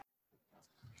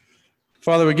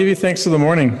Father, we give you thanks for the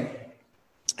morning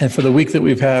and for the week that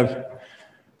we've had.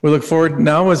 We look forward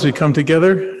now as we come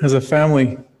together as a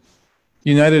family,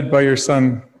 united by your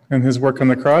Son and his work on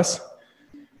the cross.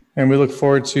 And we look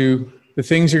forward to the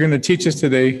things you're going to teach us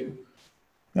today,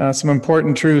 some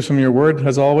important truths from your word,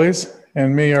 as always.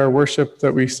 And may our worship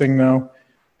that we sing now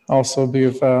also be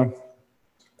of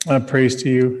praise to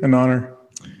you and honor.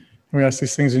 And we ask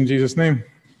these things in Jesus' name.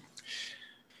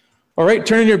 All right,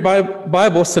 turn in your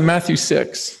Bibles to Matthew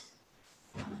 6.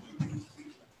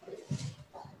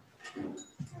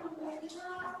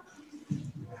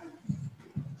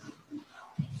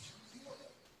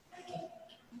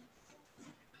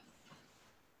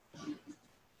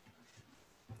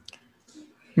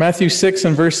 Matthew 6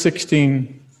 and verse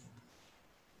 16.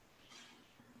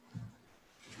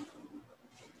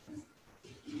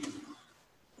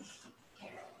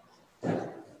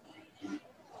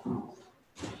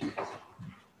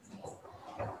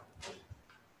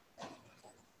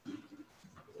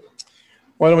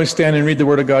 Why don't we stand and read the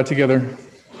Word of God together?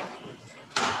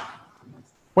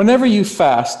 Whenever you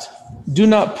fast, do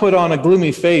not put on a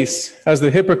gloomy face as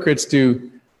the hypocrites do,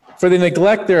 for they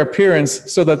neglect their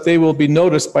appearance so that they will be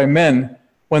noticed by men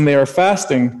when they are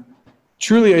fasting.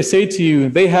 Truly I say to you,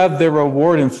 they have their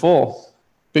reward in full.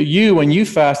 But you, when you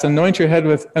fast, anoint your head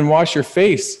with and wash your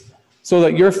face, so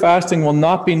that your fasting will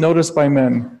not be noticed by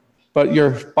men, but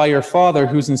by your Father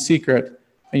who's in secret.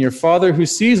 And your Father who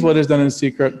sees what is done in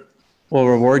secret will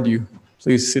reward you.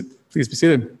 Please be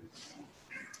seated.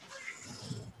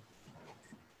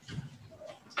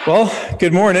 Well,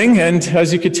 good morning, and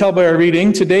as you could tell by our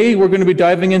reading, today we're going to be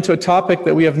diving into a topic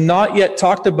that we have not yet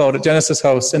talked about at Genesis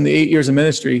House in the 8 years of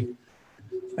ministry,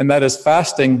 and that is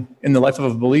fasting in the life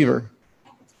of a believer.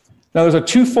 Now, there's a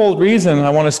twofold reason I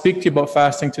want to speak to you about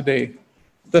fasting today.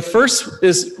 The first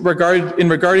is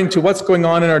regarding to what's going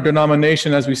on in our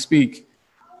denomination as we speak.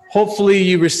 Hopefully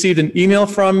you received an email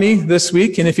from me this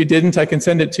week, and if you didn't, I can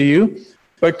send it to you.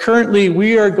 But currently,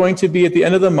 we are going to be at the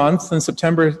end of the month, on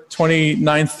September 29th,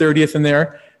 30th, and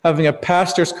there, having a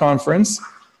pastors' conference,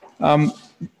 and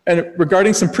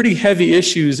regarding some pretty heavy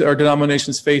issues our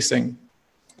denomination's facing.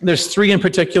 There's three in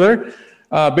particular.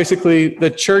 Basically, the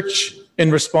church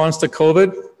in response to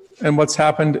COVID and what's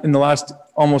happened in the last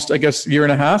almost, year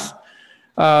and a half.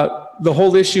 The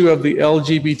whole issue of the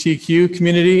LGBTQ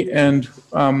community and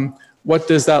what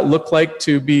does that look like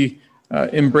to be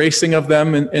embracing of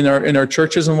them in our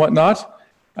churches and whatnot.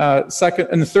 Second,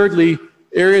 and thirdly,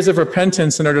 areas of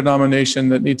repentance in our denomination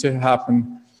that need to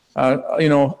happen. A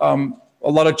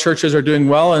lot of churches are doing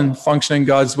well and functioning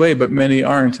God's way, but many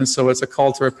aren't, and so it's a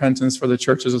call to repentance for the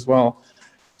churches as well.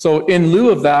 So in lieu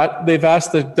of that, they've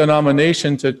asked the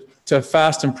denomination to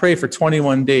fast and pray for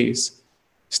 21 days.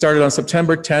 Started on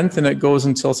September 10th, and it goes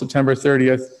until September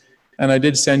 30th. And I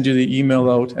did send you the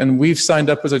email out. And we've signed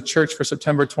up as a church for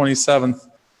September 27th.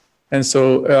 And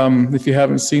so if you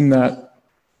haven't seen that,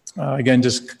 again,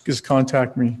 just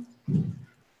contact me.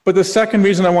 But the second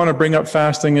reason I want to bring up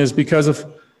fasting is because of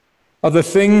the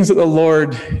things that the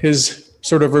Lord is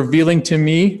sort of revealing to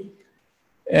me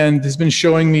and has been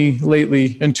showing me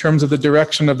lately in terms of the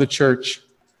direction of the church.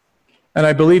 And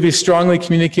I believe he's strongly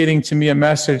communicating to me a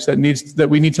message that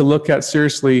we need to look at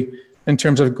seriously in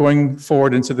terms of going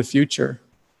forward into the future.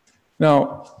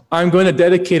 Now, I'm going to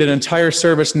dedicate an entire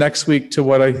service next week to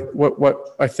what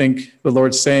I think the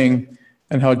Lord's saying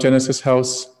and how Genesis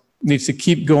House needs to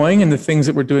keep going and the things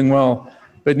that we're doing well,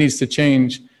 but needs to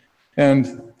change.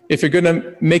 And if you're going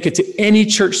to make it to any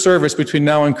church service between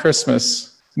now and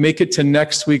Christmas, make it to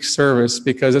next week's service,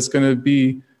 because it's going to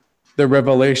be the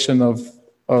revelation of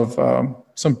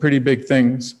some pretty big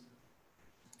things.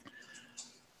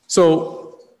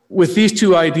 So with these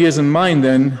two ideas in mind,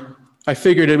 then, I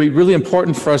figured it'd be really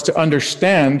important for us to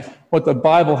understand what the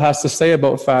Bible has to say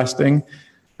about fasting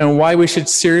and why we should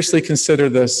seriously consider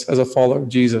this as a follower of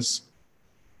Jesus.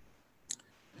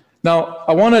 Now,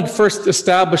 I want to first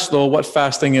establish, though, what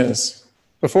fasting is.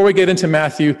 Before we get into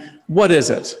Matthew, what is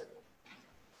it?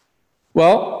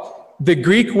 Well, the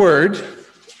Greek word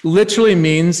literally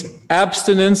means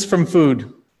abstinence from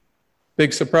food.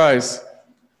 Big surprise.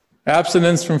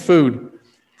 Abstinence from food.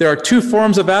 There are two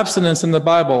forms of abstinence in the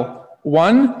Bible.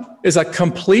 One is a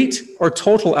complete or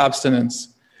total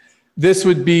abstinence. This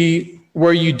would be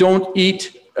where you don't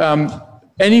eat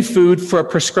any food for a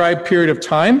prescribed period of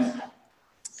time.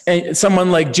 And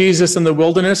someone like Jesus in the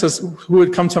wilderness, who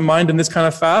would come to mind in this kind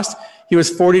of fast, he was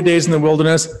 40 days in the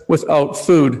wilderness without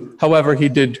food. However, he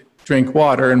did drink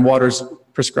water, and water's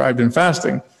prescribed in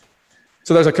fasting.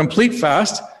 So there's a complete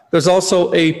fast. There's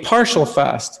also a partial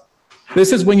fast.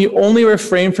 This is when you only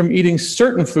refrain from eating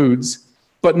certain foods,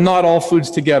 but not all foods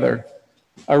together.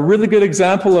 A really good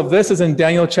example of this is in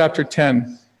Daniel chapter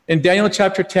 10. In Daniel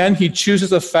chapter 10, he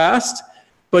chooses a fast,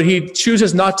 but he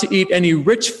chooses not to eat any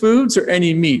rich foods or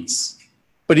any meats,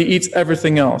 but he eats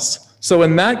everything else. So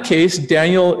in that case,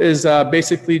 Daniel is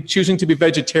basically choosing to be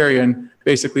vegetarian,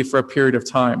 basically for a period of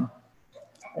time.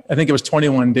 I think it was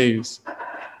 21 days.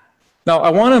 Now,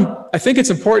 I think it's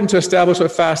important to establish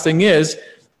what fasting is,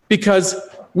 because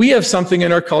we have something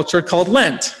in our culture called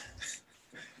Lent.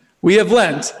 We have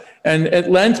Lent. And at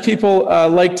Lent, people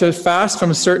like to fast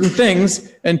from certain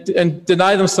things and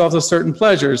deny themselves of certain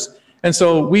pleasures. And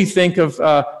so we think of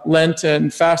Lent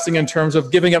and fasting in terms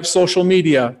of giving up social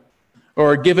media,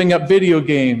 or giving up video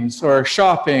games, or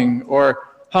shopping, or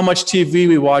how much TV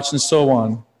we watch, and so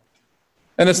on.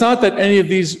 And it's not that any of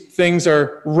these things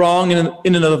are wrong in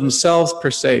and of themselves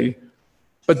per se,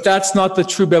 but that's not the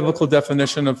true biblical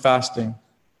definition of fasting.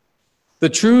 The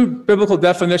true biblical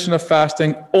definition of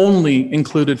fasting only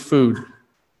included food.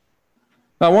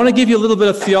 Now, I want to give you a little bit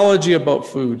of theology about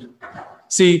food.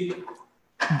 See,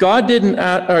 God didn't,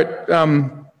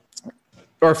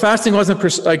 or fasting wasn't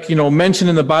mentioned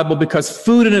in the Bible because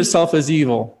food in itself is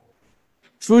evil.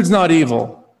 Food's not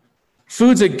evil.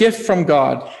 Food's a gift from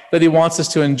God that he wants us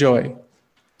to enjoy.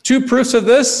 Two proofs of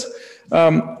this,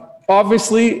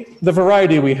 obviously, the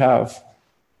variety we have.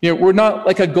 We're not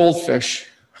like a goldfish.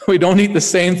 We don't eat the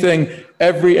same thing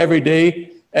every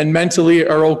day and mentally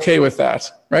are okay with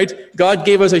that, right? God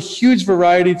gave us a huge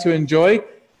variety to enjoy,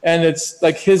 and it's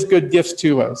like his good gifts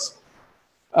to us.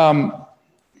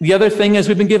 The other thing is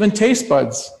we've been given taste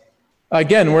buds.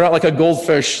 Again, we're not like a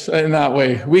goldfish in that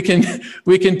way. We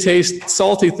can taste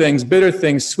salty things, bitter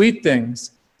things, sweet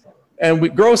things,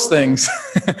 and gross things,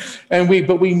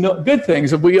 but we know good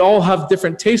things. We all have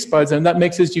different taste buds, and that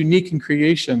makes us unique in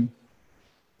creation.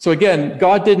 So again,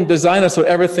 God didn't design us so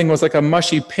everything was like a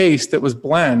mushy paste that was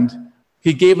bland.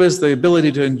 He gave us the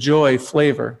ability to enjoy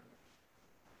flavor.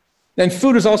 And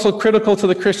food is also critical to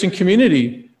the Christian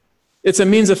community. It's a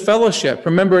means of fellowship.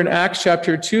 Remember in Acts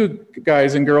chapter 2,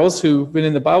 guys and girls who've been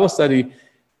in the Bible study,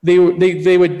 they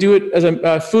would do it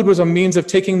as food was a means of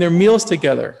taking their meals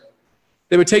together.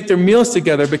 They would take their meals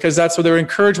together because that's where they would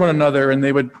encourage one another, and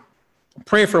they would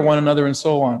pray for one another and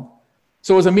so on.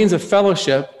 So it was a means of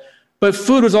fellowship, but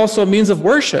food was also a means of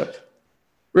worship.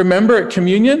 Remember at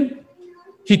communion,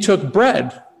 he took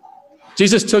bread.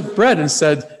 Jesus took bread and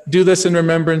said, "Do this in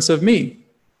remembrance of me."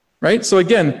 Right? So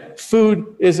again,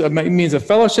 food is a means of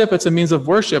fellowship. It's a means of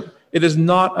worship. It is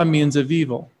not a means of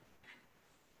evil.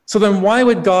 So then why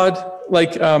would God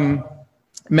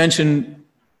mention,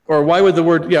 or why would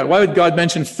God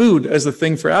mention food as the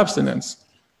thing for abstinence?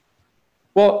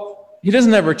 Well, he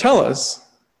doesn't ever tell us.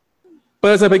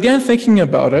 But as I began thinking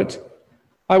about it,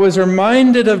 I was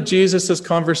reminded of Jesus'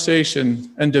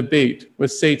 conversation and debate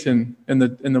with Satan in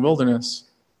the wilderness.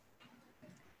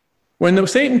 When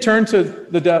Satan turned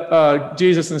to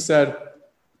Jesus and said,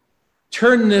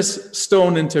 "Turn this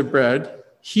stone into bread,"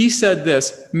 he said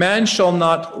this, "Man shall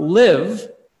not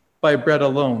live by bread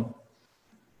alone."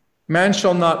 Man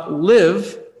shall not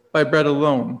live by bread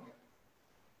alone.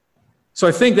 So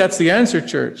I think that's the answer,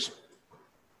 church.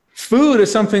 Food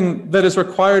is something that is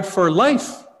required for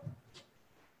life.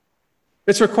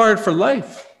 It's required for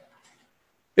life.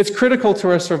 It's critical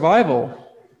to our survival.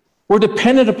 We're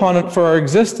dependent upon it for our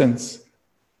existence.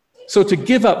 So to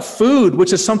give up food,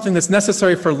 which is something that's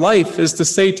necessary for life, is to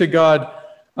say to God,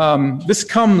 this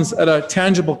comes at a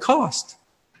tangible cost.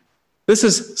 This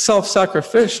is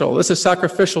self-sacrificial. This is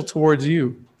sacrificial towards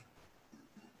you.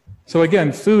 So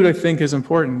again, food, I think, is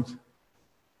important.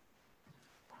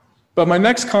 But my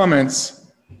next comments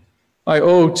I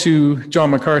owe to John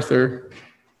MacArthur,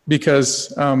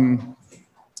 because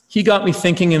he got me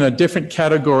thinking in a different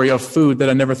category of food that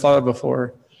I never thought of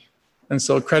before. And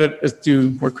so credit is due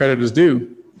where credit is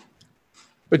due.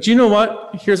 But you know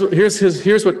what? Here's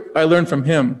what I learned from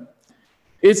him.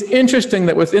 It's interesting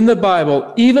that within the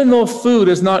Bible, even though food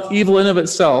is not evil in of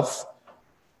itself,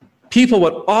 people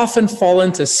would often fall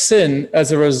into sin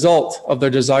as a result of their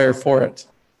desire for it.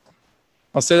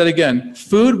 I'll say that again.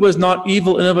 Food was not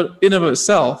evil in of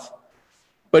itself,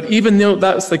 but even though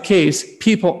that's the case,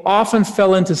 people often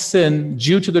fell into sin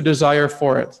due to their desire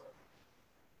for it.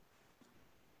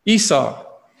 Esau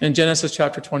in Genesis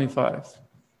chapter 25.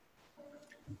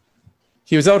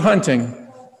 He was out hunting.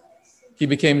 He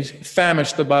became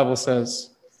famished, the Bible says,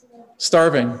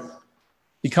 starving.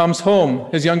 He comes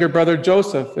home. His younger brother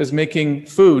Joseph is making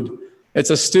food. It's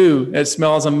a stew. It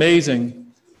smells amazing.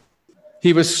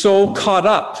 He was so caught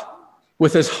up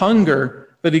with his hunger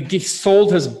that he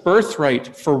sold his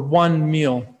birthright for one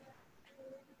meal.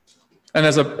 And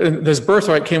his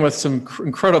birthright came with some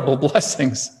incredible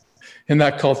blessings. in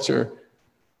that culture.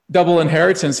 Double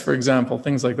inheritance, for example,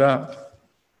 things like that.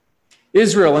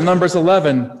 Israel in Numbers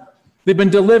 11, they've been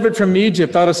delivered from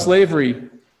Egypt out of slavery.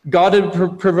 God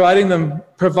had providing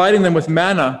them with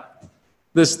manna,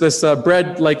 this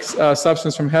bread-like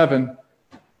substance from heaven.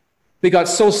 They got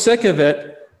so sick of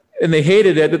it and they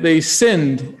hated it that they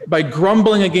sinned by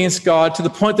grumbling against God to the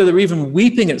point that they were even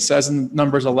weeping, it says in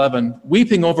Numbers 11,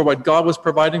 weeping over what God was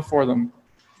providing for them.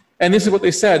 And this is what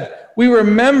they said: "We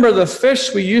remember the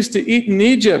fish we used to eat in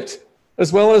Egypt,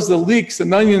 as well as the leeks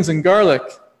and onions and garlic."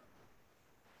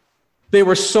 They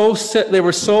were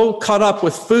so caught up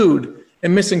with food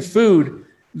and missing food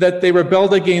that they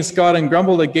rebelled against God and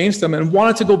grumbled against him and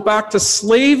wanted to go back to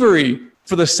slavery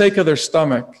for the sake of their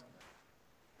stomach.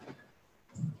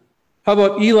 How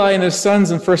about Eli and his sons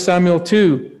in 1 Samuel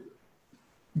 2?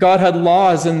 God had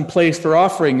laws in place for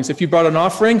offerings. If you brought an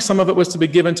offering, some of it was to be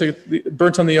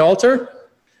burnt on the altar,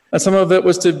 and some of it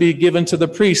was to be given to the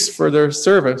priests for their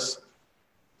service.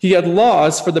 He had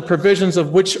laws for the provisions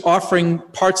of which offering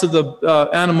parts of the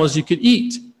animals you could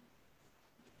eat.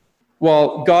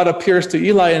 Well, God appears to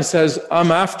Eli and says,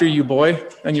 "I'm after you, boy,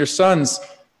 and your sons.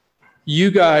 You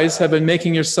guys have been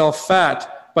making yourself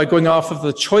fat by going off of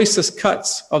the choicest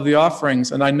cuts of the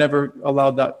offerings, and I never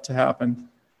allowed that to happen."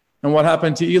 And what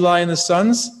happened to Eli and his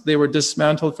sons? They were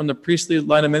dismantled from the priestly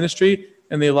line of ministry,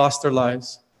 and they lost their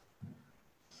lives.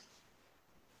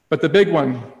 But the big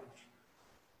one,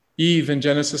 Eve in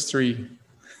Genesis 3.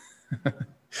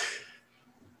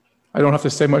 I don't have to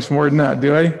say much more than that,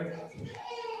 do I?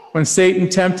 When Satan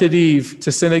tempted Eve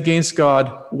to sin against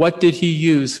God, what did he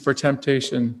use for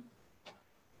temptation?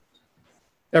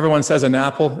 Everyone says an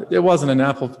apple. It wasn't an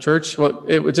apple, church. Well,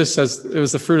 it just says it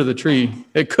was the fruit of the tree.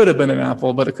 It could have been an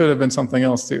apple, but it could have been something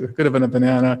else too. It could have been a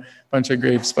banana, a bunch of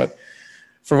grapes, but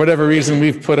for whatever reason,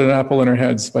 we've put an apple in our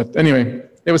heads. But anyway,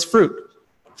 it was fruit,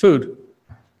 food.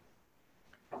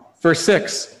 Verse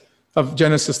 6 of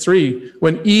Genesis 3,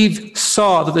 when Eve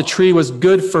saw that the tree was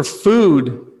good for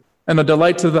food and a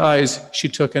delight to the eyes, she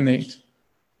took and ate.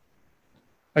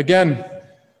 Again,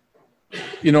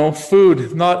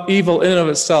 food, not evil in and of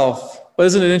itself. But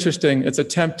isn't it interesting? It's a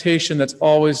temptation that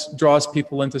always draws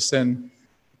people into sin.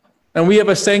 And we have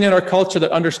a saying in our culture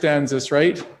that understands this,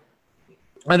 right?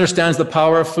 Understands the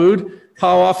power of food.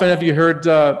 How often have you heard,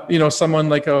 someone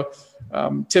like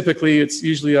typically it's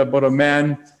usually about a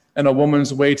man and a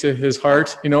woman's way to his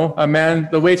heart.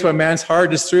 The way to a man's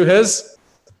heart is through his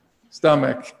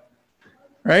stomach,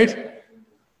 right?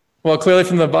 Well, clearly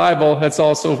from the Bible, that's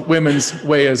also women's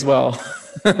way as well.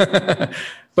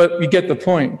 But you get the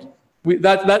point.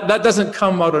 That doesn't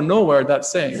come out of nowhere, that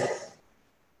saying.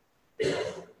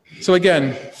 So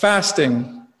again,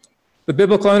 fasting. The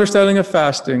biblical understanding of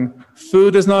fasting.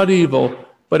 Food is not evil,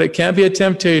 but it can be a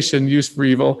temptation used for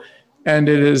evil. And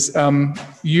it is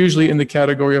usually in the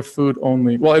category of food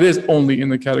only. Well, it is only in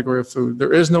the category of food.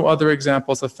 There is no other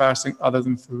examples of fasting other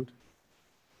than food.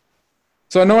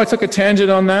 So I know I took a tangent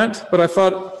on that, but I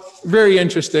thought very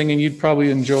interesting, and you'd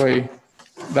probably enjoy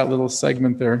that little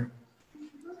segment there.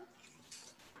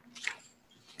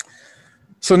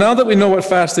 So now that we know what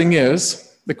fasting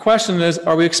is, the question is,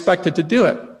 are we expected to do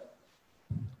it?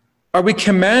 Are we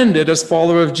commanded as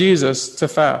followers of Jesus to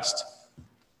fast?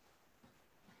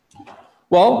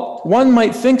 Well, one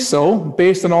might think so,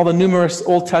 based on all the numerous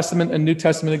Old Testament and New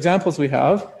Testament examples we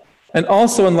have, and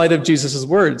also in light of Jesus'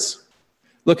 words.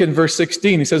 Look in verse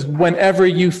 16. He says, "Whenever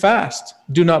you fast,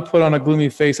 do not put on a gloomy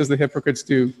face as the hypocrites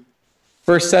do."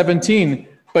 Verse 17,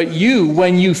 "But you,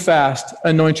 when you fast,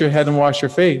 anoint your head and wash your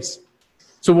face."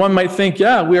 So one might think,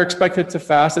 yeah, we are expected to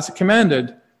fast. It's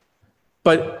commanded.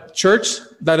 But church,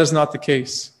 that is not the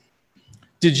case.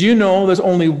 Did you know there's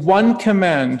only one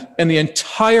command in the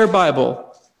entire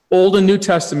Bible, Old and New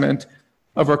Testament,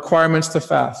 of requirements to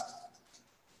fast?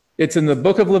 It's in the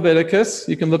book of Leviticus.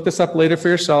 You can look this up later for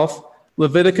yourself.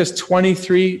 Leviticus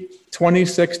 23,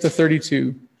 26 to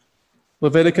 32.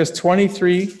 Leviticus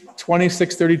 23,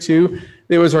 26, 32.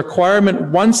 There was a requirement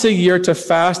once a year to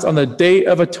fast on the Day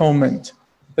of Atonement.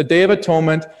 The Day of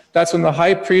Atonement, that's when the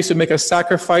high priest would make a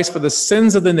sacrifice for the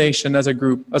sins of the nation as a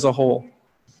group, as a whole.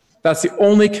 That's the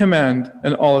only command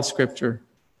in all of Scripture.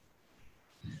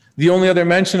 The only other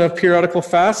mention of periodical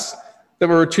fasts that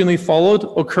were routinely followed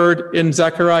occurred in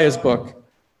Zechariah's book.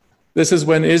 This is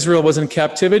when Israel was in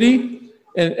captivity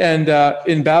and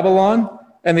in Babylon,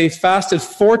 and they fasted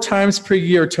 4 times per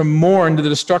year to mourn the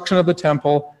destruction of the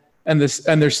temple and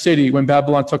their city when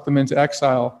Babylon took them into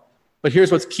exile. But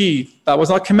here's what's key. That was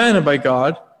not commanded by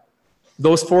God.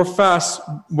 Those 4 fasts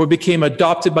became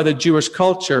adopted by the Jewish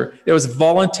culture. It was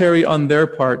voluntary on their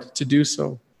part to do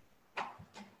so.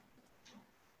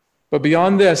 But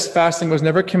beyond this, fasting was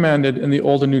never commanded in the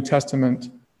Old and New Testament.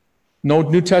 No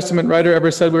New Testament writer ever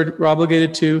said we're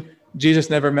obligated to. Jesus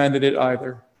never mandated it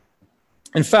either.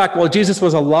 In fact, while Jesus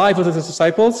was alive with his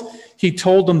disciples, he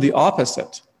told them the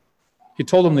opposite. He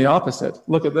told them the opposite.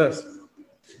 Look at this.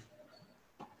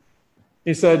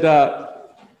 He said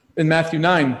in Matthew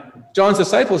 9, John's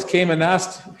disciples came and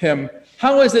asked him,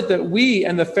 "How is it that we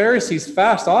and the Pharisees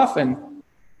fast often,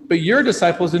 but your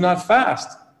disciples do not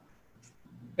fast?"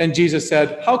 And Jesus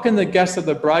said, "How can the guests of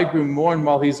the bridegroom mourn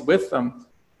while he's with them?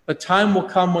 The time will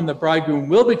come when the bridegroom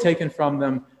will be taken from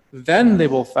them, then they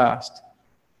will fast."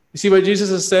 You see what Jesus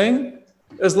is saying?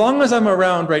 As long as I'm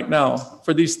around right now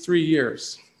for these 3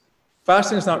 years,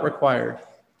 fasting is not required.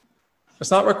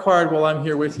 It's not required while I'm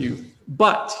here with you.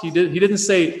 But he didn't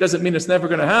say it doesn't mean it's never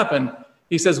going to happen.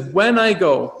 He says, when I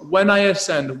go, when I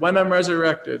ascend, when I'm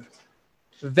resurrected,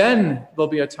 then there'll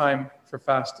be a time for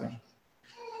fasting.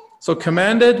 So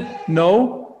commanded,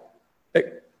 no.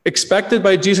 Expected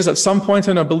by Jesus at some point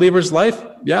in a believer's life,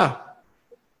 yeah.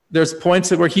 There's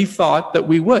points where he thought that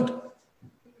we would.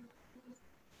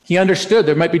 He understood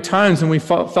there might be times when we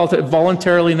felt it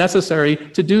voluntarily necessary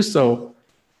to do so.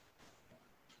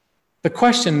 The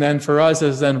question then for us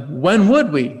is then, when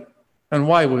would we and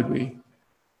why would we?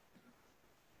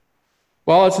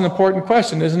 Well, it's an important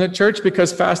question, isn't it, church?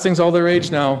 Because fasting's all the rage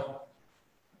now.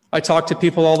 I talk to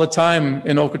people all the time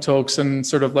in Okotoks and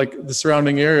sort of like the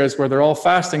surrounding areas where they're all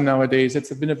fasting nowadays.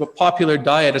 It's been a popular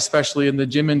diet, especially in the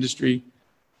gym industry.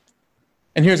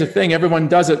 And here's the thing, everyone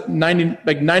does it.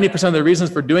 90% of the reasons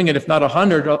for doing it, if not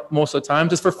 100 most of the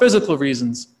times, is for physical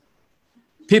reasons.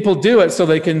 People do it so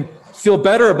they can feel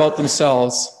better about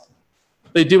themselves.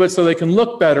 They do it so they can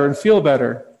look better and feel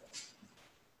better.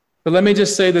 But let me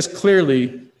just say this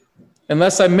clearly.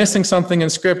 Unless I'm missing something in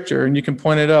Scripture, and you can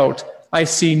point it out, I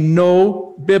see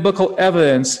no biblical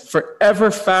evidence for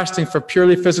ever fasting for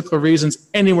purely physical reasons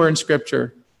anywhere in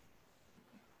Scripture.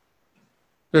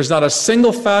 There's not a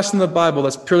single fast in the Bible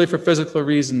that's purely for physical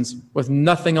reasons with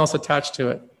nothing else attached to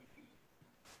it.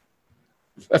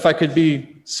 If I could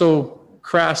be so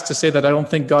crass to say that I don't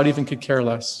think God even could care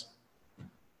less.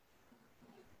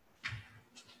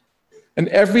 In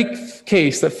every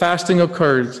case that fasting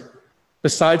occurred,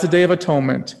 besides the Day of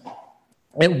Atonement,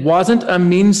 it wasn't a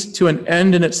means to an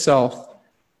end in itself.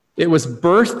 It was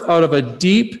birthed out of a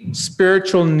deep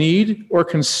spiritual need or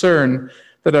concern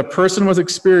that a person was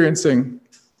experiencing,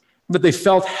 that they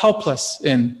felt helpless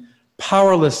in,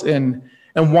 powerless in,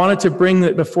 and wanted to bring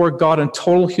it before God in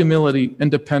total humility and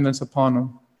dependence upon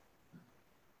Him.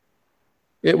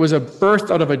 It was a birth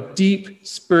out of a deep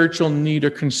spiritual need or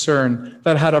concern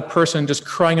that had a person just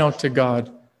crying out to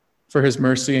God for His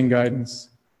mercy and guidance.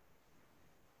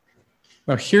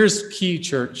 Now here's key,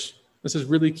 church. This is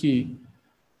really key.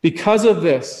 Because of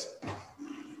this,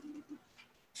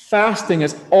 fasting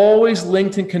is always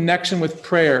linked in connection with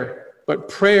prayer, but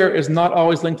prayer is not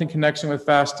always linked in connection with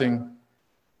fasting.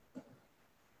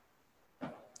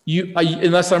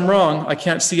 Unless I'm wrong, I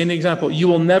can't see any example. You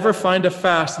will never find a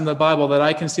fast in the Bible that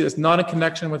I can see that's not in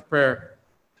connection with prayer.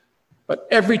 But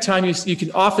every time you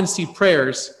can often see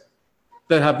prayers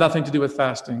that have nothing to do with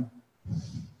fasting.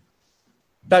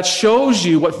 That shows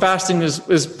you what fasting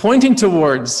is pointing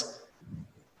towards.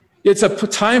 It's a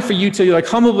time for you to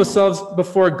humble yourselves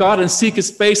before God and seek His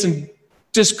face and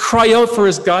just cry out for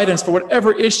His guidance for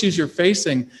whatever issues you're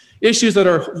facing, issues that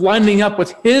are lining up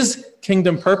with His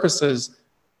kingdom purposes.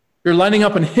 You're lining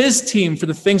up on His team for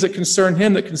the things that concern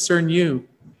Him, that concern you.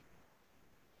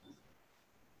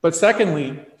 But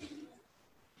secondly,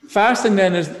 fasting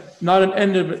then is not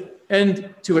an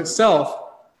end to itself.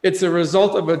 It's a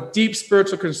result of a deep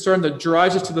spiritual concern that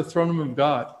drives us to the throne room of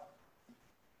God.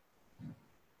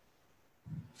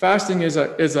 Fasting is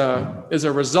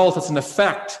a result, it's an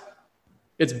effect.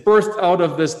 It's birthed out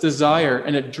of this desire,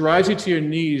 and it drives you to your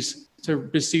knees to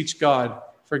beseech God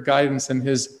for guidance and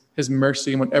His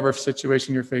mercy in whatever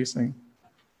situation you're facing.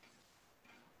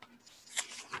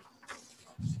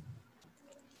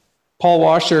 Paul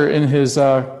Washer, in his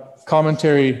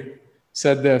commentary,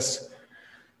 said this: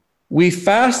 "We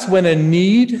fast when a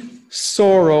need,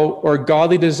 sorrow, or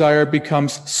godly desire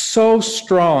becomes so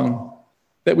strong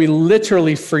that we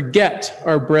literally forget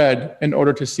our bread in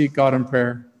order to seek God in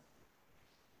prayer."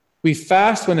 We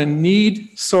fast when a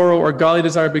need, sorrow, or godly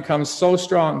desire becomes so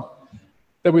strong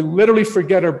that we literally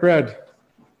forget our bread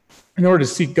in order to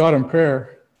seek God in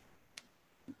prayer.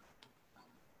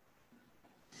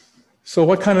 So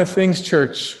what kind of things,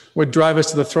 church, would drive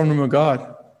us to the throne room of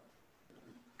God?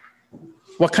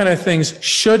 What kind of things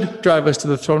should drive us to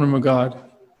the throne room of God?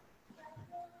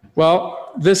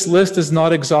 Well, this list is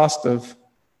not exhaustive,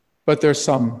 but there's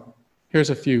some. Here's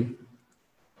a few.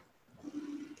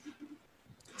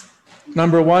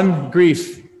 Number one,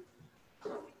 grief.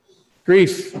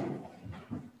 Grief.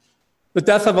 The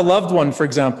death of a loved one, for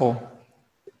example.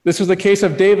 This was the case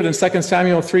of David in 2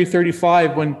 Samuel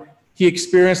 3:35 when he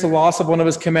experienced the loss of one of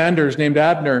his commanders named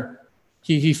Abner.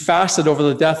 He fasted over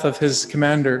the death of his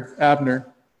commander, Abner.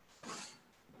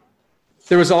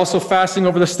 There was also fasting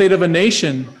over the state of a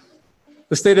nation.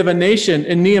 The state of a nation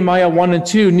in Nehemiah 1 and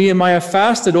 2. Nehemiah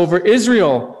fasted over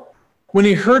Israel when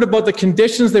he heard about the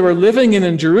conditions they were living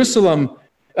in Jerusalem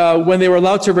when they were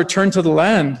allowed to return to the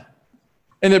land.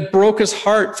 And it broke his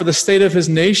heart for the state of his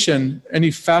nation, and he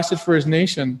fasted for his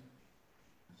nation.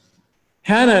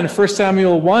 Hannah in 1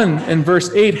 Samuel 1 and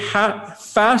verse 8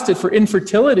 fasted for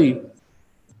infertility.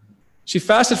 She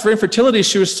fasted for infertility.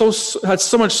 She had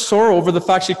so much sorrow over the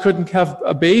fact she couldn't have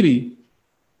a baby.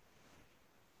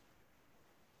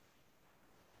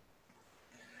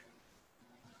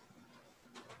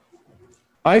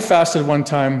 I fasted one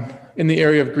time in the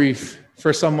area of grief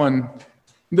for someone.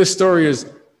 This story is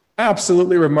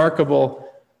absolutely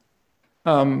remarkable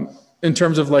in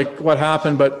terms of like what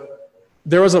happened, but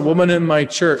there was a woman in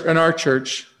our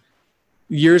church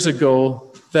years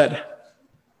ago that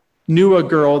knew a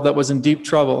girl that was in deep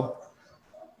trouble.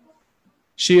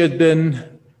 She had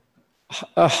been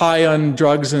high on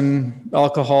drugs and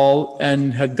alcohol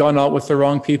and had gone out with the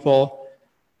wrong people.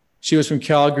 She was from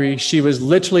Calgary. She was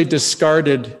literally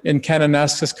discarded in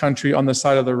Kananaskis country on the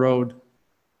side of the road.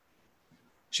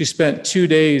 She spent 2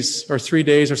 days or 3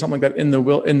 days or something like that in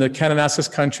the Kananaskis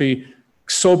country,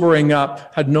 sobering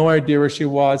up, had no idea where she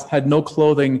was, had no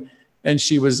clothing, and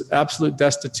she was absolute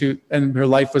destitute, and her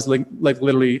life was like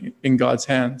literally in God's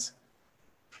hands.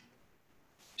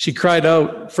 She cried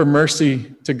out for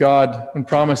mercy to God and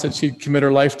promised that she'd commit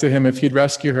her life to him if he'd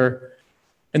rescue her.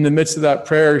 In the midst of that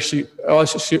prayer,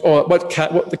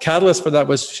 the catalyst for that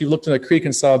was she looked in a creek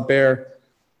and saw a bear,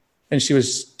 and she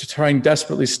was trying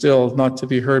desperately still not to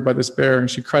be heard by this bear, and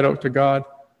she cried out to God.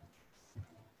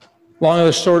 Long and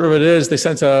the short of it is, they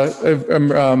sent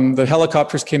the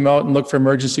helicopters came out and looked for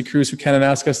emergency crews for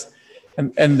Kananaskis,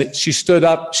 and she stood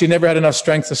up. She never had enough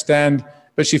strength to stand,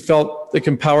 but she felt like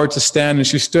empowered to stand, and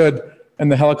she stood,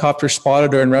 and the helicopter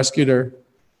spotted her and rescued her.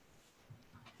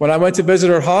 When I went to visit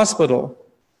her hospital,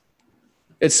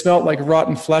 it smelled like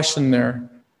rotten flesh in there.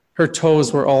 Her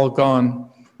toes were all gone.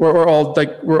 Were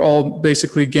all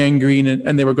basically gangrene,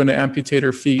 and they were going to amputate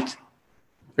her feet.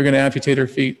 They're going to amputate her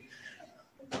feet.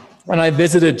 When I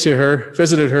visited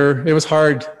her, it was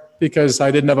hard because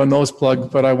I didn't have a nose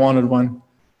plug, but I wanted one.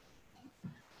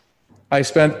 I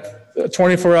spent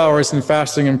 24 hours in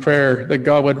fasting and prayer that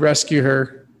God would rescue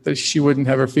her, that she wouldn't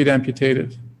have her feet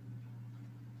amputated.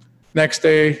 Next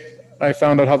day, I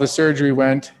found out how the surgery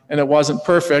went, and it wasn't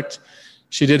perfect.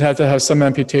 She did have to have some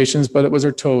amputations, but it was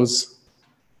her toes.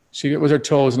 It was her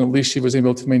toes, and at least she was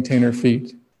able to maintain her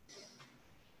feet.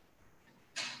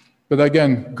 But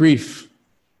again, grief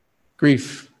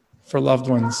for loved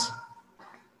ones.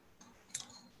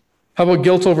 How about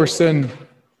guilt over sin?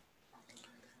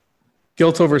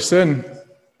 Guilt over sin,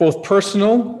 both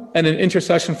personal and an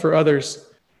intercession for others.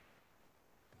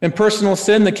 In personal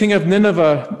sin, the king of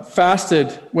Nineveh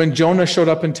fasted when Jonah showed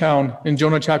up in town in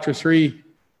Jonah chapter 3.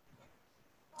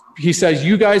 He says,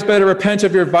 you guys better repent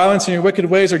of your violence and your wicked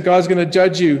ways or God's going to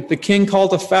judge you. The king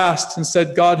called a fast and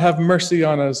said, God, have mercy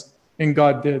on us. And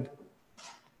God did.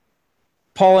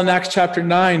 Paul in Acts chapter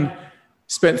 9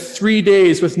 spent 3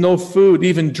 days with no food,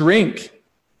 even drink,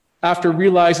 after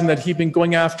realizing that he'd been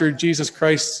going after Jesus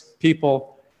Christ's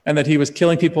people and that he was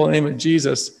killing people in the name of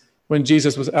Jesus when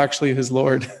Jesus was actually his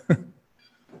Lord. How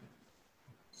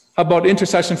about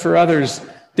intercession for others?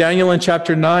 Daniel in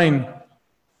chapter 9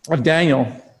 of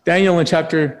Daniel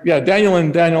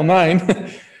in Daniel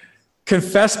 9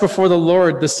 confessed before the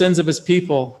Lord the sins of his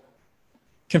people.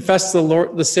 Confessed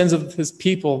the sins of his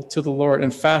people to the Lord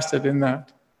and fasted in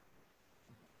that.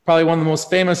 Probably one of the most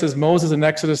famous is Moses in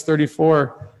Exodus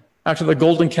 34. After the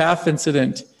golden calf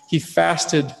incident, he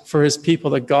fasted for his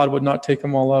people that God would not take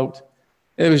them all out.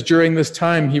 And it was during this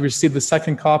time he received the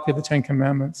second copy of the Ten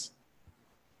Commandments.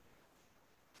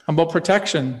 How about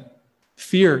protection?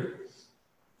 Fear.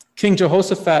 King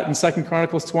Jehoshaphat in 2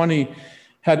 Chronicles 20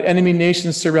 had enemy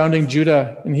nations surrounding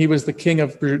Judah, and he was the king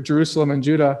of Jerusalem and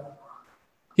Judah.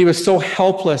 He was so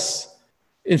helpless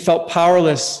and felt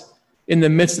powerless in the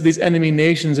midst of these enemy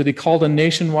nations that he called a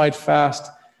nationwide fast,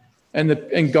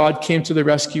 and God came to the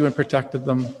rescue and protected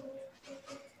them.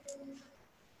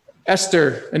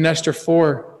 Esther in Esther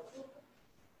 4,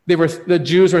 the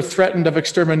Jews were threatened of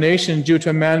extermination due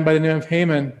to a man by the name of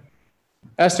Haman.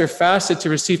 Esther fasted to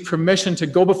receive permission to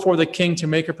go before the king to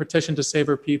make a petition to save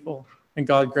her people. and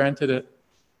God granted it.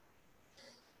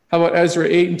 How about Ezra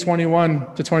 8 and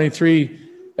 21 to 23?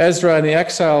 Ezra and the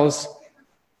exiles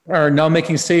are now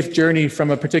making safe journey from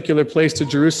a particular place to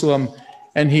Jerusalem,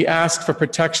 and he asked for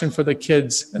protection for the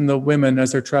kids and the women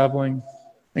as they're traveling,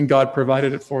 and God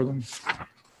provided it for them.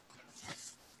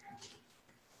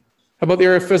 How about the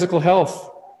area of physical health?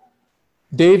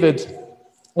 David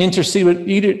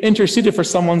interceded for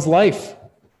someone's life.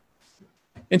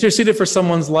 Interceded for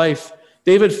someone's life.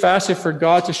 David fasted for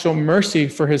God to show mercy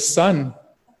for his son,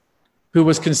 who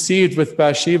was conceived with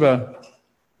Bathsheba,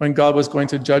 when God was going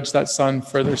to judge that son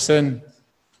for their sin.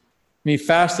 And he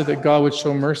fasted that God would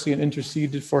show mercy and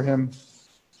interceded for him.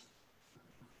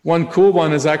 One cool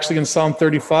one is actually in Psalm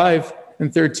 35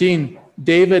 and 13.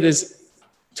 David is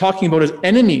talking about his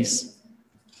enemies,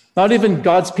 not even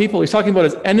God's people. He's talking about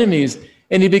his enemies,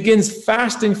 and he begins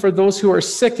fasting for those who are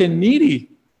sick and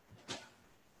needy,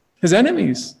 his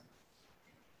enemies.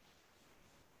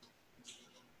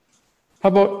 How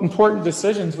about important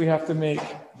decisions we have to make,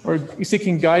 or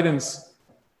seeking guidance?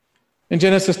 In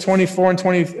Genesis 24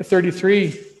 and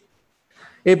 33,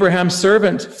 Abraham's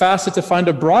servant fasted to find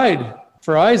a bride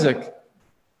for Isaac.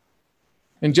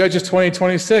 In Judges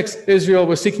 20:26, Israel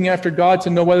was seeking after God to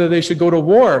know whether they should go to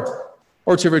war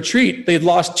or to retreat. They'd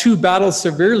lost 2 battles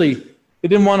severely. They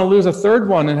didn't want to lose a third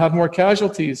one and have more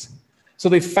casualties. So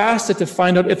they fasted to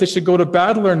find out if they should go to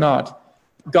battle or not.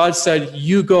 God said,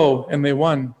 "You go," and they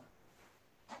won.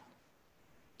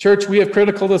 Church, we have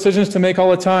critical decisions to make all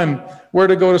the time. Where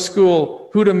to go to school,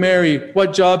 who to marry,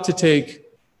 what job to take,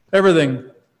 everything.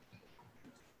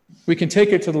 We can take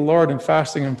it to the Lord in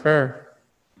fasting and prayer.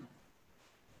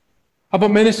 How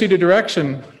about ministry to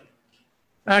direction?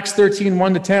 Acts 13,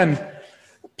 1 to 10.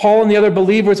 Paul and the other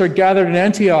believers are gathered in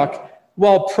Antioch.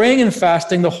 While praying and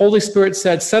fasting, the Holy Spirit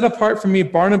said, "Set apart for me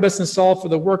Barnabas and Saul for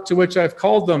the work to which I have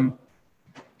called them."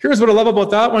 Here's what I love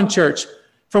about that one, church.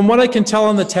 From what I can tell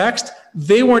in the text,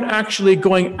 they weren't actually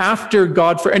going after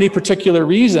God for any particular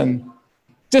reason.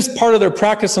 Just part of their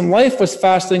practice in life was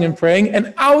fasting and praying,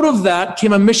 and out of that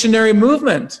came a missionary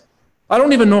movement. I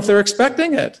don't even know if they're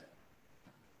expecting it.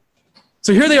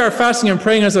 So here they are fasting and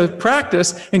praying as a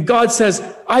practice, and God says,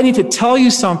 "I need to tell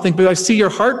you something, but I see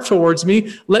your heart towards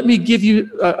me. Let me give you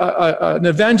an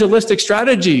evangelistic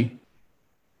strategy.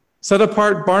 Set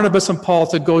apart Barnabas and Paul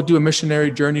to go do a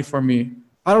missionary journey for me."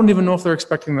 I don't even know if they're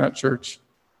expecting that, church.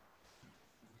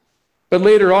 But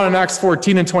later on in Acts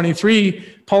 14 and 23,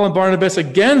 Paul and Barnabas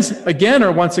again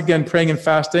are once again praying and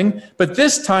fasting, but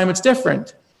this time it's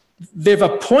different. They've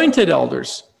appointed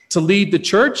elders to lead the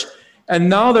church, and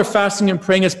now they're fasting and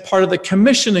praying as part of the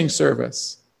commissioning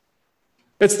service.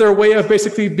 It's their way of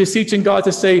basically beseeching God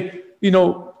to say,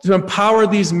 to empower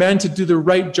these men to do the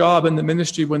right job in the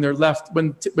ministry when they're left,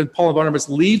 when Paul and Barnabas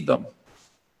leave them.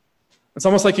 It's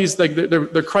almost like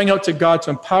they're crying out to God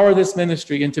to empower this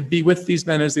ministry and to be with these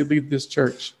men as they lead this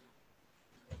church.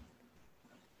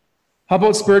 How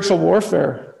about spiritual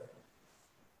warfare?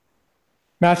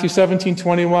 Matthew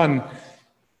 17:21.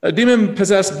 A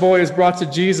demon-possessed boy is brought to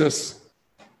Jesus.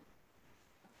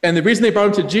 And the reason they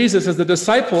brought him to Jesus is the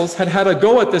disciples had a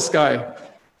go at this guy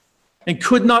and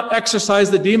could not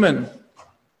exorcise the demon.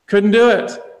 Couldn't do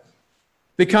it.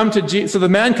 They come to Jesus. So the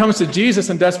man comes to Jesus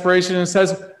in desperation and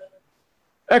says,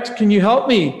 "Can you help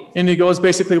me?" And he goes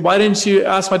basically, "Why didn't you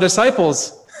ask my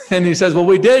disciples?" And he says, "Well,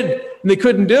 we did, and they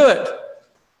couldn't do it."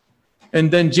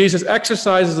 And then Jesus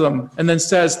exorcises them and then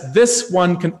says, "This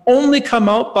one can only come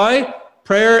out by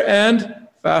prayer and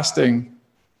fasting."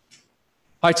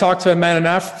 I talked to a man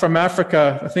from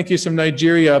Africa, I think he's from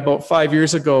Nigeria, about 5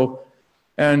 years ago,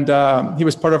 and he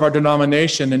was part of our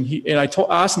denomination. And I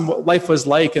asked him what life was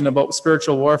like and about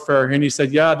spiritual warfare, and he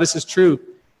said, "Yeah, this is true."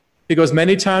 He goes,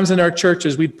 "Many times in our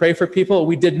churches, we'd pray for people.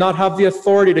 We did not have the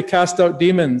authority to cast out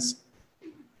demons.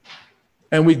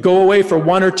 And we'd go away for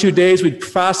 1 or 2 days. We'd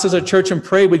fast as a church and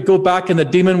pray. We'd go back and the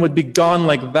demon would be gone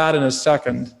like that in a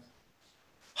second."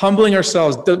 Humbling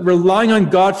ourselves, relying on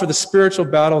God for the spiritual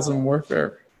battles and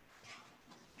warfare.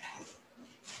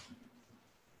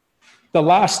 The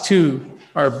last 2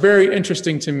 are very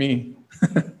interesting to me.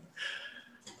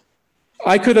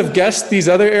 I could have guessed these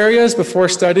other areas before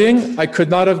studying. I could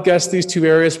not have guessed these 2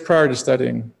 areas prior to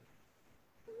studying.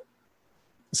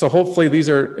 So hopefully these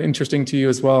are interesting to you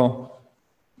as well.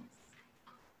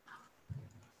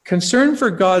 Concern for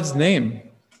God's name.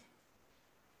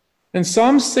 In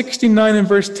Psalm 69 and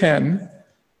verse 10,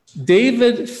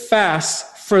 David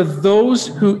fasts for those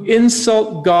who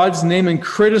insult God's name and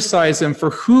criticize him for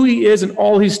who he is and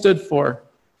all he stood for.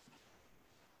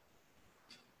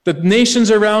 The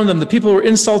nations around them, the people who were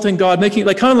insulting God, making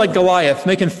kind of like Goliath,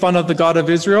 making fun of the God of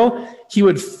Israel, he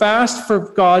would fast for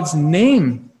God's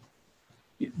name.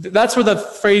 That's where the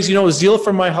phrase, zeal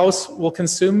for my house will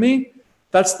consume me.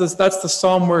 That's the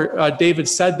psalm where David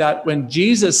said that, when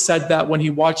Jesus said that when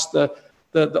he watched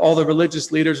all the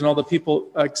religious leaders and all the people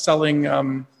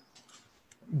selling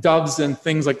doves and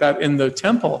things like that in the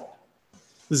temple.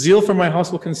 Zeal for my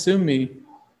house will consume me.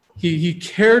 He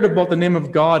cared about the name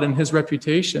of God and his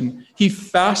reputation. He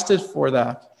fasted for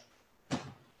that.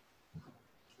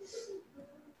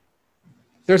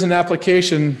 There's an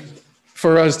application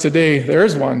for us today.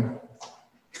 There's one.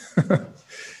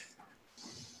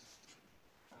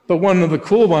 But one of the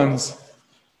cool ones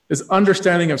is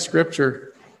understanding of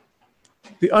Scripture.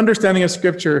 The understanding of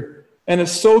Scripture. And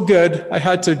it's so good, I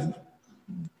had to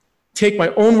take my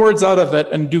own words out of it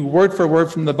and do word for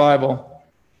word from the Bible.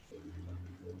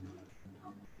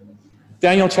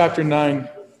 Daniel chapter 9.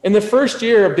 In the first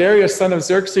year of Darius, son of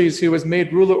Xerxes, who was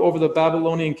made ruler over the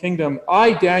Babylonian kingdom,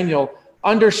 I, Daniel,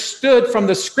 understood from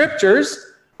the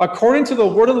Scriptures, according to the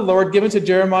word of the Lord given to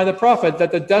Jeremiah the prophet,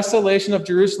 that the desolation of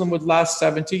Jerusalem would last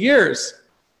 70 years.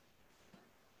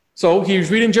 So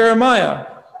he's reading Jeremiah.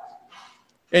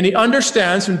 And he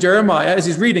understands from Jeremiah, as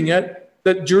he's reading it,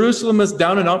 that Jerusalem is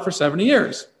down and out for 70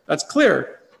 years. That's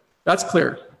clear. That's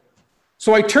clear.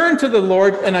 So I turned to the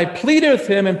Lord and I pleaded with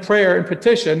him in prayer and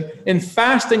petition, in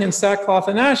fasting and sackcloth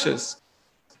and ashes.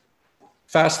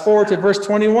 Fast forward to verse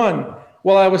 21.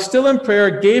 While I was still in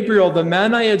prayer, Gabriel, the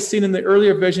man I had seen in the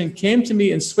earlier vision, came to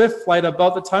me in swift flight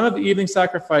about the time of the evening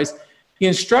sacrifice. He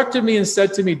instructed me and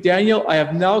said to me, Daniel, I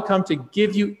have now come to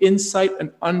give you insight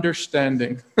and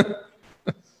understanding.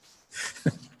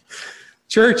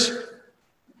 Church,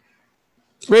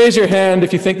 raise your hand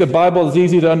if you think the Bible is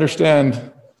easy to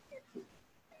understand.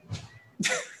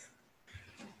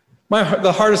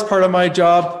 The hardest part of my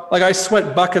job, I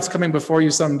sweat buckets coming before you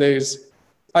some days.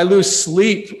 I lose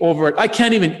sleep over it. I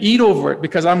can't even eat over it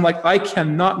because I'm I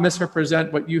cannot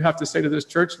misrepresent what you have to say to this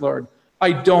church, Lord.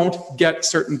 I don't get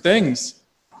certain things.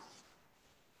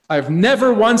 I've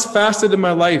never once fasted in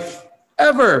my life,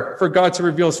 ever, for God to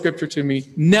reveal Scripture to me.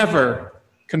 Never.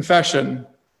 Confession.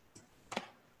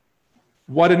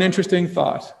 What an interesting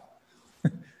thought.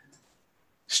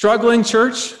 Struggling,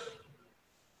 church?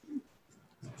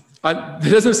 It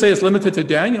doesn't say it's limited to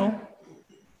Daniel.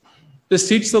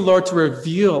 Beseech the Lord to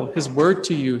reveal his word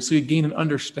to you so you gain an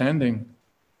understanding.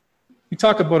 You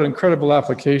talk about incredible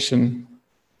application.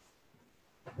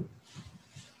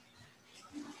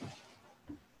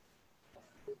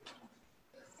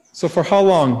 So for how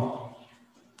long?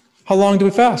 How long do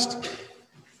we fast?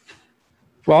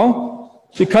 Well,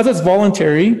 because it's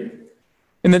voluntary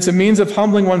and it's a means of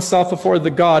humbling oneself before the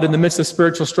God in the midst of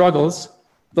spiritual struggles,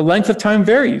 the length of time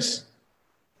varies.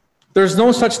 There's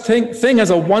no such thing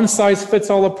as a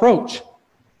one-size-fits-all approach.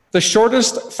 The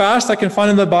shortest fast I can find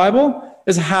in the Bible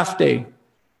is a half day,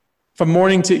 from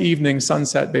morning to evening,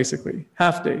 sunset, basically.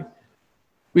 Half day.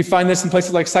 We find this in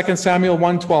places like 2 Samuel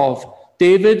 1:12.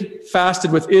 David fasted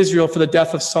with Israel for the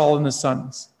death of Saul and his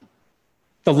sons.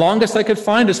 The longest I could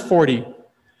find is 40.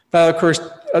 That occurs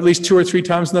at least 2 or 3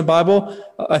 times in the Bible.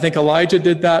 I think Elijah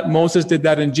did that, Moses did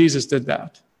that, and Jesus did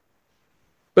that.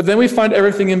 But then we find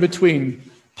everything in between.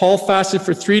 Paul fasted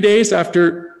for 3 days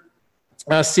after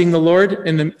seeing the Lord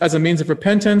as a means of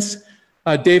repentance.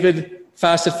 David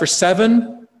fasted for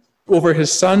 7 over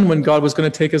his son when God was going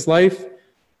to take his life.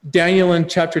 Daniel in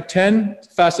chapter 10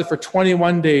 fasted for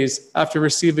 21 days after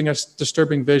receiving a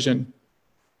disturbing vision.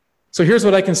 So here's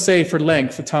what I can say for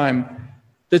length of time.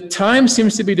 The time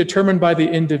seems to be determined by the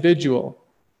individual.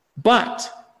 But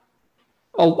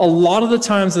a lot of the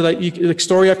times that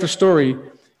story after story,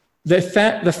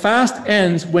 the fast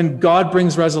ends when God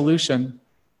brings resolution.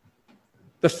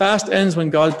 The fast ends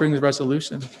when God brings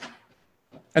resolution.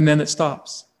 And then it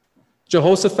stops.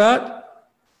 Jehoshaphat,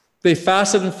 they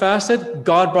fasted and fasted.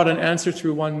 God brought an answer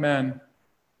through one man.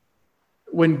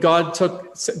 When God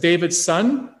took David's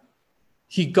son,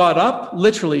 he got up,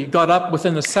 literally got up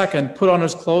within a second, put on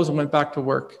his clothes and went back to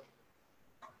work.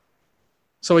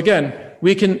 So again,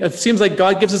 it seems like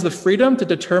God gives us the freedom to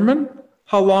determine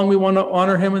how long we want to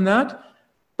honor him in that.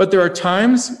 But there are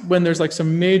times when there's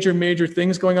some major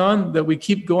things going on that we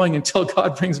keep going until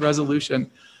God brings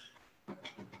resolution.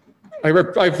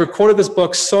 I've recorded this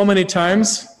book so many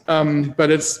times, but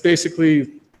it's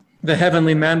basically The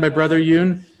Heavenly Man by Brother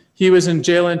Yun. He was in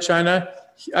jail in China.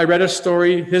 I read his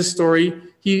story.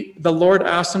 The Lord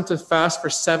asked him to fast for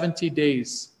 70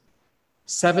 days.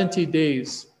 70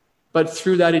 days. But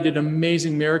through that, he did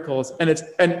amazing miracles. And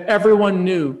everyone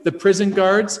knew, the prison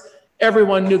guards,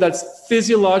 everyone knew that's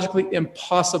physiologically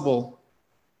impossible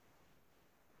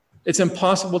It's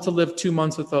impossible to live 2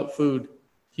 months without food.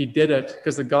 He did it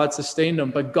because the God sustained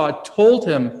him, but God told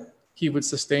him he would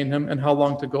sustain him and how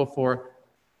long to go for.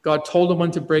 God told him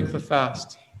when to break the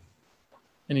fast,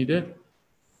 and he did.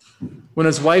 When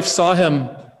his wife saw him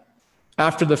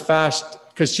after the fast,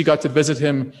 because she got to visit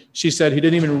him, she said he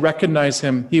didn't even recognize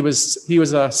him. He was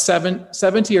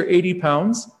 70 or 80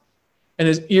 pounds, and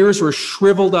his ears were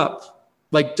shriveled up,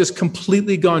 like just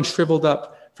completely gone, shriveled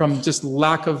up from just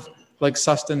lack of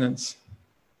sustenance.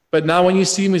 But now when you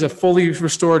see him, he's a fully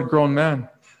restored grown man.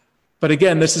 But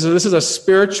again, this is a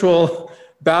spiritual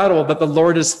battle that the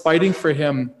Lord is fighting for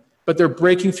him, but they're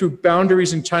breaking through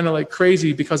boundaries in China like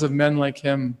crazy because of men like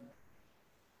him.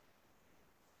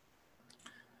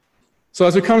 So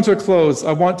as we come to a close,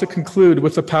 I want to conclude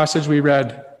with the passage we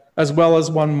read, as well as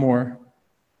one more.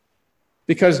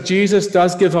 Because Jesus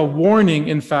does give a warning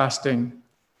in fasting.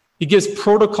 He gives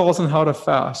protocols on how to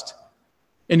fast.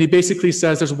 And he basically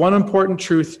says there's one important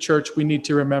truth, church, we need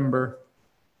to remember.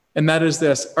 And that is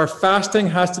this: our fasting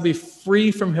has to be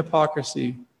free from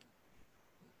hypocrisy.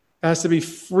 It has to be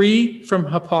free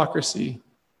from hypocrisy.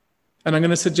 And I'm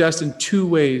going to suggest in 2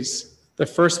 ways. The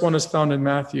first one is found in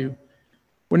Matthew.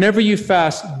 Whenever you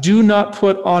fast, do not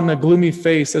put on a gloomy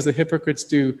face as the hypocrites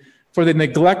do, for they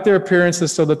neglect their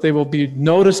appearances so that they will be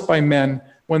noticed by men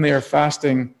when they are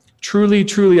fasting. Truly,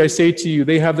 truly, I say to you,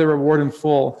 they have their reward in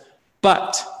full.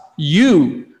 But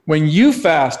you, when you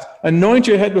fast, anoint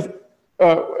your head with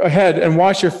and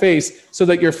wash your face, so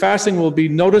that your fasting will be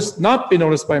not be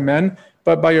noticed by men,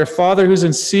 but by your Father who's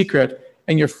in secret.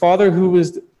 And your Father who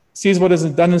sees what is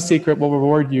done in secret will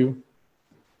reward you.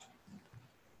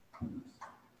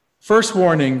 First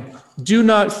warning: do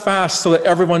not fast so that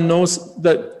everyone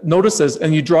notices,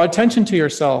 and you draw attention to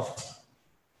yourself.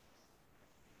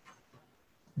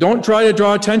 Don't try to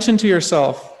draw attention to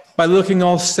yourself by looking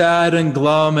all sad and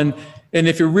glum, and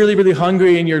if you're really, really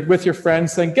hungry and you're with your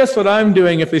friends saying, guess what I'm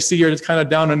doing, if they see you're just kind of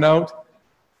down and out.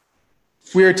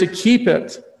 We are to keep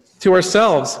it to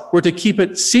ourselves. We're to keep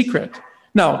it secret.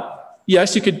 Now,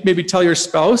 yes, you could maybe tell your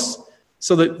spouse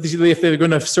so that if they're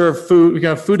going to serve food, we can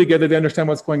have food together, they understand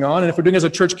what's going on. And if we're doing it as a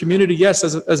church community, yes,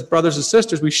 as brothers and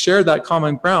sisters, we share that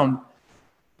common ground.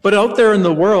 But out there in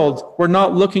the world, we're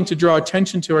not looking to draw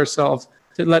attention to ourselves,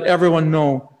 to let everyone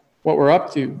know what we're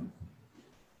up to.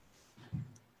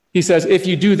 He says, if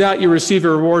you do that, you receive a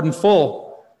reward in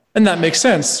full. And that makes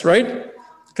sense, right?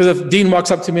 Because if Dean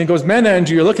walks up to me and goes, man,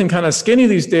 Andrew, you're looking kind of skinny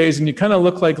these days, and you kind of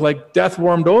look like death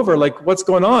warmed over, like what's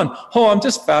going on? Oh, I'm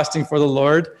just fasting for the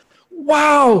Lord.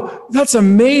 Wow, that's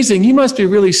amazing. You must be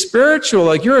really spiritual,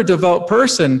 like you're a devout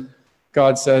person.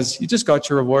 God says, you just got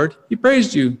your reward. He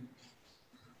praised you.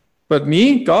 But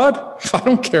me, God, I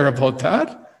don't care about that.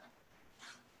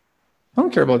 I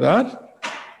don't care about that.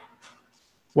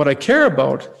 What I care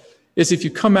about is if you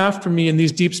come after me in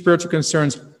these deep spiritual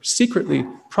concerns secretly,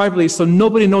 privately, so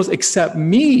nobody knows except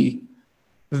me,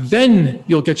 then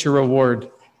you'll get your reward.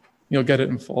 You'll get it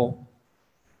in full.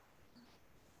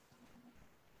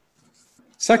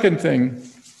 Second thing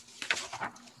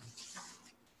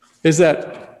is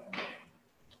that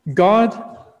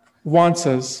God wants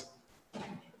us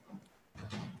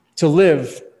to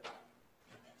live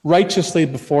righteously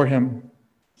before him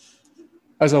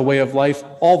as a way of life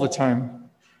all the time.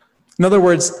 In other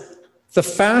words,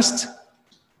 the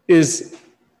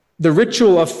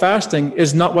ritual of fasting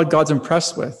is not what God's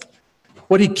impressed with.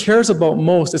 What he cares about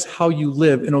most is how you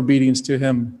live in obedience to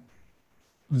him.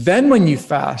 Then when you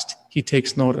fast, he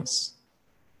takes notice.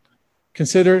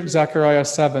 Consider Zechariah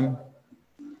 7,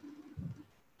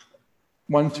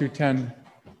 1 through 10.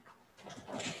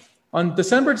 On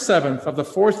December 7th of the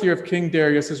 4th year of King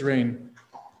Darius' reign,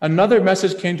 another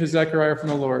message came to Zechariah from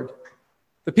the Lord.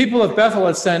 The people of Bethel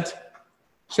had sent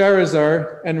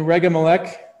Sharezer and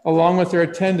Regemelech along with their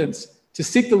attendants to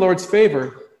seek the Lord's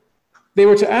favor. They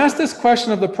were to ask this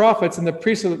question of the prophets and the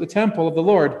priests of the temple of the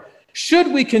Lord: should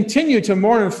we continue to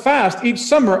mourn and fast each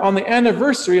summer on the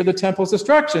anniversary of the temple's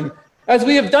destruction, as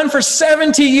we have done for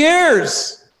 70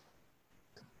 years?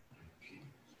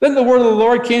 Then the word of the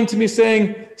Lord came to me,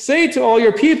 saying, say to all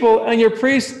your people and your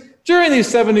priests, during these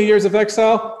 70 years of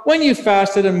exile, when you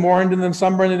fasted and mourned in the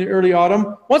summer and in the early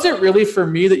autumn, was it really for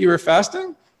me that you were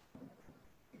fasting?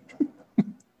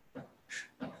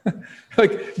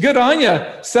 Like, good on you.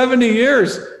 70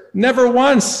 years. Never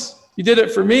once. You did it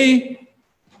for me.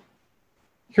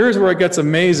 Here's where it gets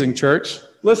amazing, church.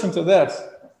 Listen to this.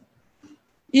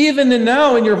 Even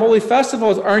now in your holy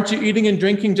festivals, aren't you eating and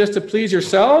drinking just to please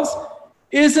yourselves?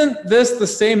 Isn't this the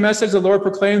same message the Lord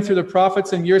proclaimed through the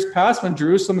prophets in years past, when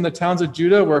Jerusalem and the towns of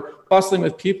Judah were bustling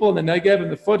with people, and the Negev and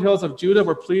the foothills of Judah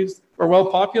were well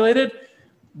populated?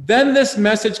 Then this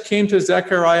message came to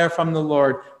Zechariah from the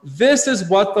Lord. This is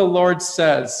what the Lord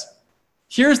says.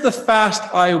 Here's the fast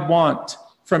I want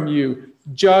from you.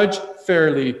 Judge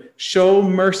fairly. Show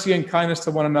mercy and kindness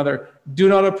to one another. Do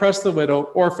not oppress the widow,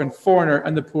 orphan, foreigner,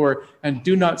 and the poor, and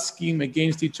do not scheme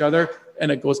against each other.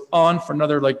 And it goes on for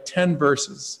another 10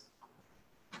 verses.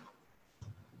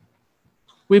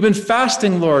 We've been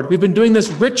fasting, Lord. We've been doing this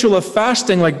ritual of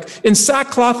fasting, in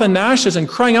sackcloth and ashes, and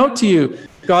crying out to you.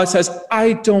 God says,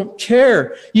 I don't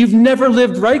care. You've never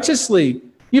lived righteously.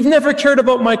 You've never cared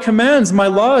about my commands, my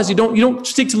laws. You don't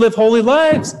seek to live holy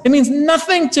lives. It means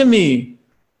nothing to me.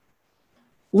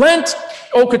 Lent,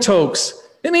 Okotoks,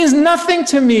 it means nothing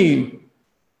to me.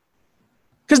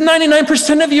 Because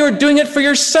 99% of you are doing it for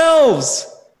yourselves.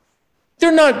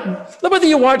 They're not, whether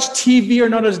you watch TV or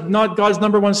not, is not God's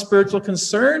number one spiritual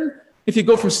concern. If you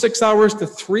go from 6 hours to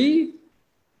 3,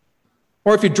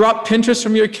 or if you drop Pinterest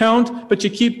from your account, but you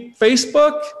keep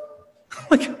Facebook,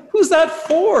 who's that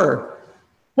for?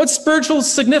 What spiritual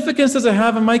significance does it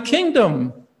have in my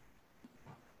kingdom?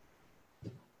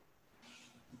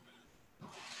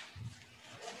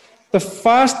 The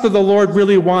fast that the Lord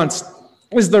really wants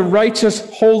is the righteous,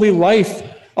 holy life,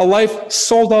 a life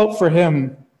sold out for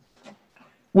him.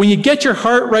 When you get your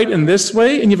heart right in this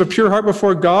way, and you have a pure heart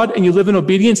before God, and you live in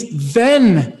obedience,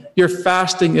 then your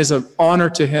fasting is an honor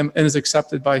to him and is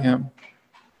accepted by him.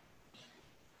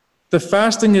 The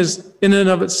fasting is, in and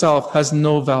of itself, has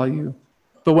no value.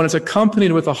 But when it's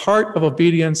accompanied with a heart of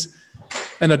obedience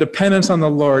and a dependence on the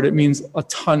Lord, it means a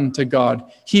ton to God.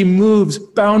 He moves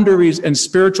boundaries and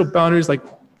spiritual boundaries,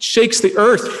 shakes the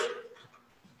earth.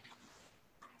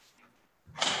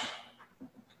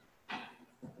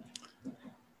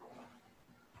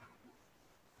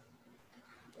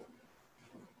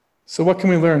 So what can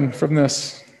we learn from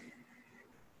this?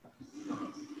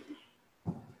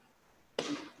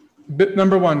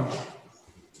 Number one,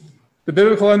 the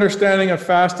biblical understanding of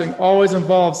fasting always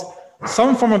involves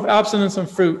some form of abstinence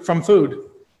from food.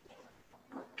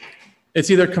 It's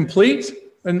either complete,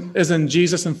 as in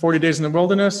Jesus in 40 days in the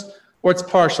wilderness, or it's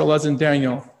partial, as in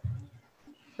Daniel.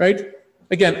 Right?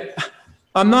 Again,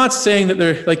 I'm not saying that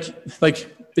they're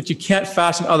that you can't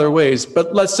fast in other ways,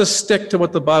 but let's just stick to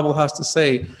what the Bible has to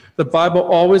say. The Bible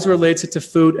always relates it to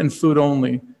food and food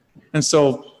only. And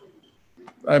so,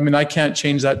 I can't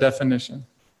change that definition.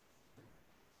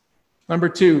 Number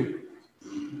two,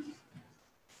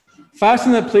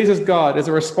 fasting that pleases God is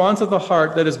a response of the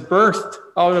heart that is birthed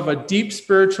out of a deep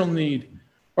spiritual need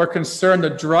or concern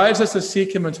that drives us to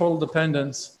seek him in total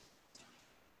dependence.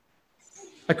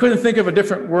 I couldn't think of a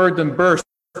different word than birthed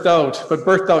out, but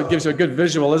birthed out gives you a good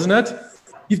visual, isn't it?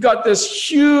 You've got this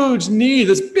huge need,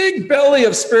 this big belly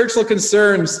of spiritual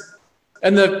concerns,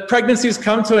 and the pregnancies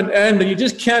come to an end, and you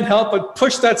just can't help but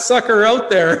push that sucker out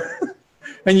there.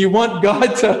 And you want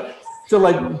God to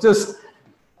just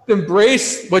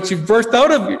embrace what you've birthed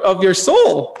out of your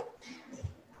soul.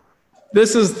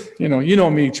 This is, you know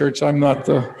me, church. I've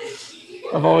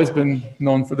always been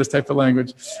known for this type of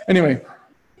language. Anyway,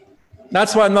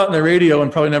 that's why I'm not in the radio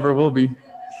and probably never will be.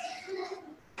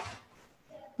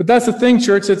 But that's the thing,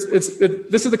 church. This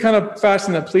is the kind of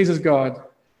fasting that pleases God.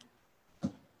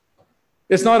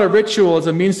 It's not a ritual, it's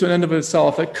a means to an end of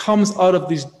itself. It comes out of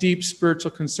these deep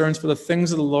spiritual concerns for the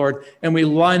things of the Lord, and we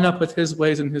line up with his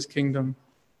ways and his kingdom.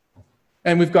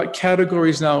 And we've got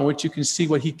categories now in which you can see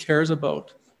what he cares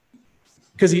about.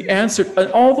 Because he answered,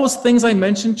 and all those things I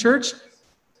mentioned, church,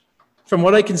 from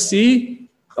what I can see,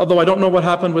 although I don't know what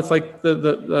happened with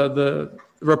the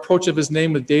reproach of his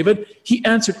name with David, he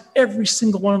answered every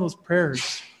single one of those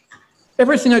prayers.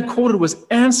 Everything I quoted was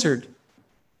answered.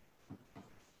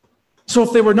 So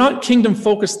if they were not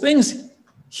kingdom-focused things,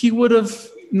 he would have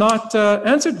not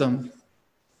answered them.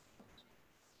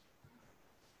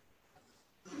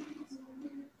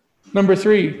 Number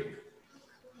three,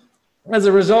 as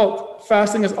a result,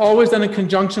 fasting is always done in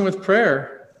conjunction with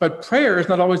prayer, but prayer is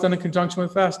not always done in conjunction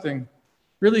with fasting.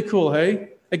 Really cool, hey?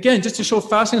 Again, just to show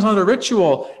fasting is not a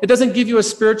ritual. It doesn't give you a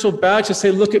spiritual badge to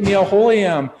say, look at me, how holy I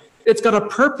am. It's got a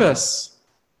purpose.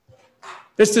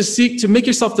 It's to seek to make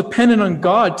yourself dependent on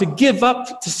God, to give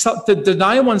up, to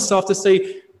deny oneself, to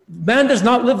say, man does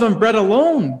not live on bread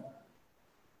alone.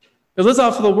 It lives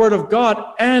off of the word of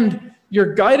God and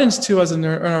your guidance to us in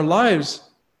our lives.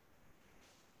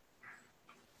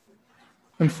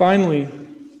 And finally,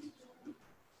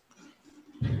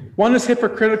 one is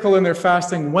hypocritical in their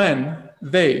fasting when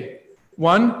they,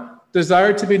 one,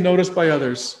 desire to be noticed by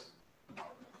others.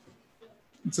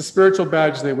 It's a spiritual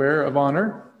badge they wear of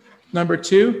honor. Number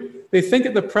two, they think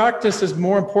that the practice is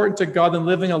more important to God than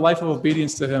living a life of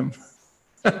obedience to him.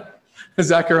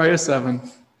 Zechariah 7.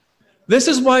 This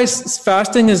is why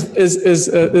fasting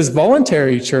is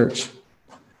voluntary, church.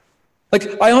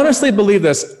 Like, I honestly believe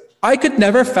this. I could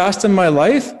never fast in my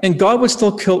life, and God would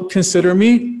still consider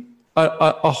me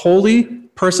a holy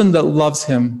person that loves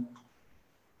him.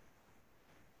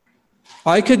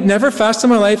 I could never fast in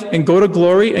my life and go to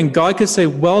glory, and God could say,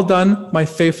 well done, my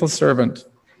faithful servant.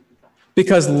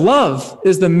 Because love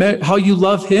is how you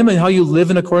love him and how you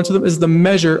live in accordance with him is the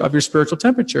measure of your spiritual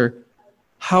temperature.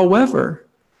 However,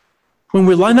 when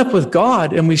we line up with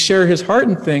God and we share his heart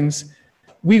and things,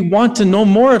 we want to know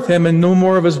more of him and know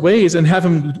more of his ways and have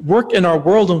him work in our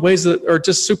world in ways that are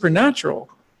just supernatural.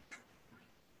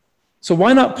 So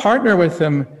why not partner with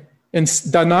him and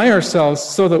deny ourselves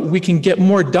so that we can get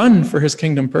more done for his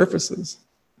kingdom purposes?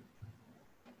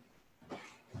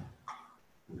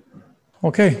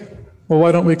 Okay, well,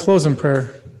 why don't we close in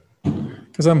prayer?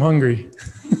 Because I'm hungry.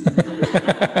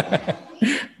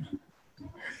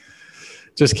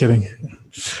 Just kidding.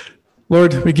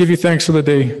 Lord, we give you thanks for the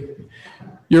day.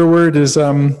 Your word is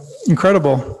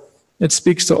incredible. It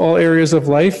speaks to all areas of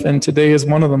life, and today is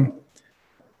one of them.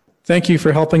 Thank you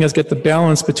for helping us get the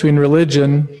balance between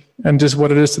religion and just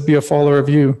what it is to be a follower of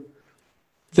you.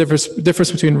 The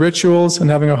difference between rituals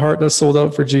and having a heart that's sold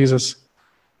out for Jesus.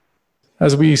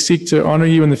 As we seek to honor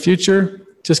you in the future,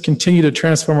 just continue to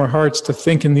transform our hearts to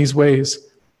think in these ways,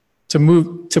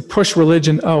 to push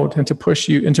religion out and to push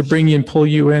you and to bring you and pull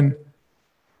you in.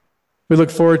 We look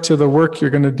forward to the work you're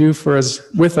going to do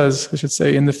with us, I should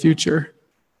say, in the future,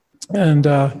 and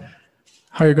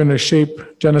how you're going to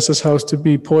shape Genesis House to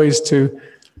be poised to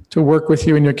work with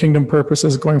you in your kingdom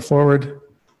purposes going forward.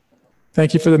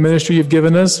 Thank you for the ministry you've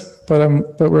given us, but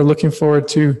we're looking forward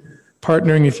to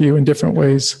partnering with you in different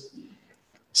ways.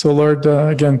 So, Lord,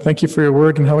 again, thank you for your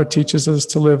word and how it teaches us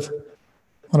to live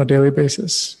on a daily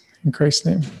basis. In Christ's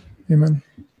name, amen.